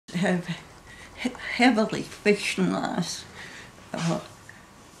have heavily fictionalized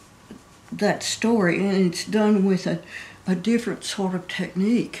that story, and it's done with a different sort of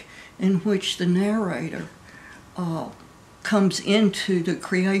technique in which the narrator comes into the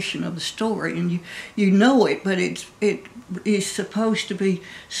creation of the story, and you know it, but it is supposed to be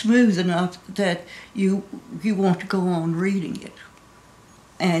smooth enough that you want to go on reading it.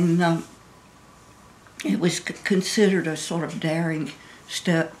 And it was considered a sort of daring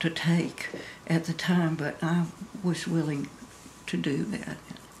step to take at the time, but I was willing to do that.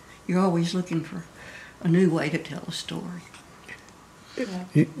 You're always looking for a new way to tell a story.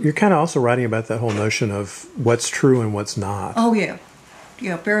 You're kind of also writing about that whole notion of what's true and what's not. Oh, yeah.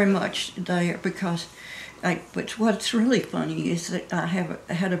 Yeah, very much there, because but what's really funny is that I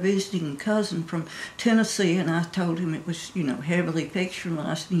had a visiting cousin from Tennessee, and I told him it was, heavily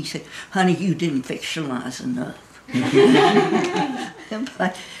fictionalized, and he said, "Honey, you didn't fictionalize enough."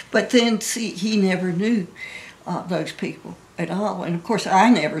 but then, see, he never knew those people at all, and of course I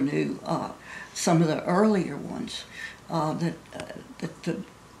never knew some of the earlier ones. That the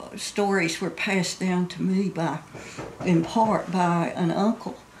stories were passed down to me in part by an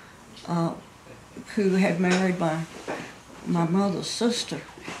uncle who had married my mother's sister,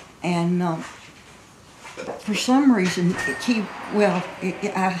 and for some reason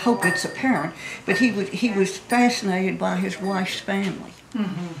I hope it's apparent, but he was fascinated by his wife's family.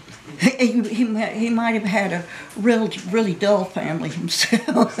 Mm-hmm. He might have had a really dull family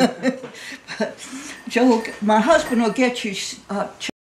himself. But Joe, my husband will get you